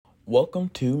Welcome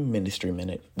to Ministry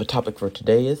Minute. The topic for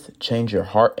today is Change Your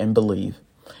Heart and Believe.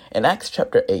 In Acts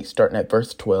chapter 8, starting at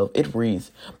verse 12, it reads,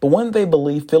 "But when they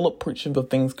believed Philip preaching the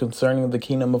things concerning the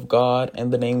kingdom of God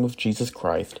and the name of Jesus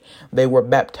Christ, they were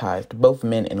baptized, both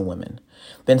men and women.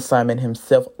 Then Simon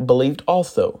himself believed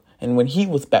also, and when he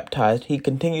was baptized, he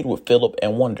continued with Philip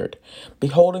and wondered,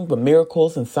 beholding the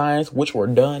miracles and signs which were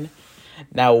done.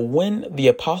 Now when the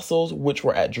apostles which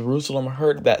were at Jerusalem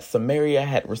heard that Samaria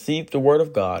had received the word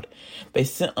of God, they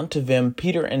sent unto them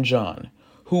Peter and John,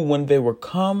 who when they were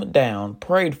come down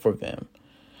prayed for them,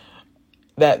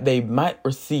 that they might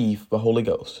receive the Holy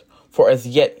Ghost. For as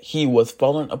yet he was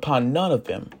fallen upon none of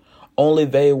them, only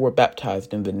they were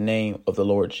baptized in the name of the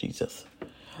Lord Jesus.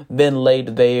 Then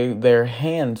laid they their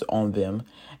hands on them,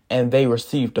 and they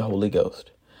received the Holy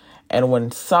Ghost. And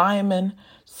when Simon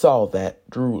saw that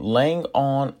through laying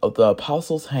on of the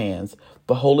apostles' hands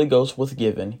the Holy Ghost was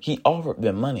given, he offered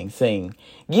them money, saying,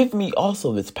 Give me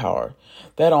also this power,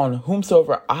 that on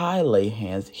whomsoever I lay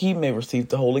hands he may receive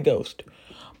the Holy Ghost.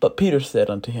 But Peter said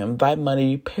unto him, Thy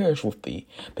money perish with thee,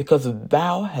 because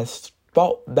thou hast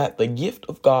thought that the gift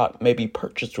of God may be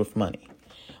purchased with money.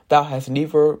 Thou hast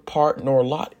neither part nor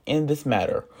lot in this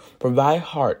matter, for thy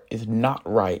heart is not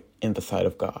right in the sight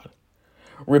of God.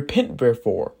 Repent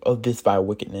therefore of this thy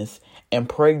wickedness, and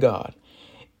pray God,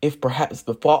 if perhaps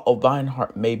the fault of thine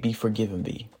heart may be forgiven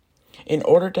thee. In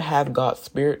order to have God's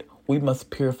Spirit, we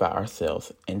must purify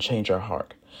ourselves and change our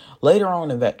heart. Later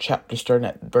on in that chapter, starting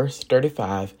at verse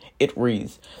 35, it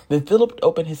reads, Then Philip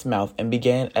opened his mouth and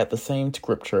began at the same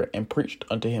scripture and preached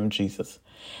unto him Jesus.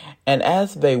 And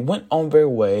as they went on their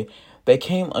way, they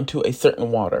came unto a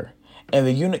certain water. And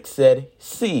the eunuch said,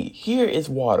 See, here is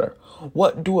water.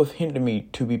 What doeth hinder me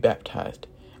to be baptized?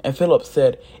 And Philip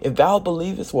said, If thou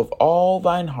believest with all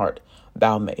thine heart,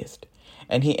 thou mayest.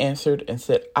 And he answered and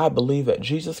said, I believe that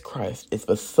Jesus Christ is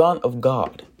the Son of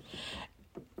God.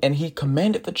 And he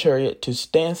commanded the chariot to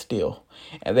stand still.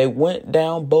 And they went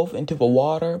down both into the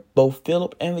water, both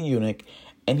Philip and the eunuch,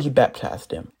 and he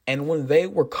baptized him. And when they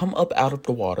were come up out of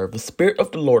the water, the Spirit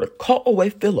of the Lord caught away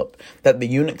Philip, that the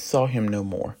eunuch saw him no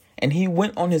more. And he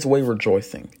went on his way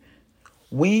rejoicing.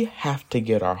 We have to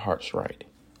get our hearts right.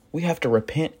 We have to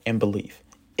repent and believe.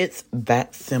 It's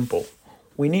that simple.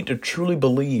 We need to truly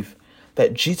believe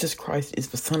that Jesus Christ is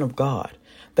the Son of God,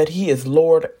 that he is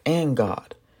Lord and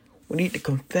God. We need to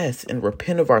confess and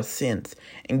repent of our sins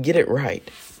and get it right.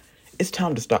 It's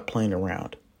time to stop playing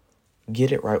around.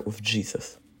 Get it right with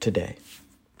Jesus today.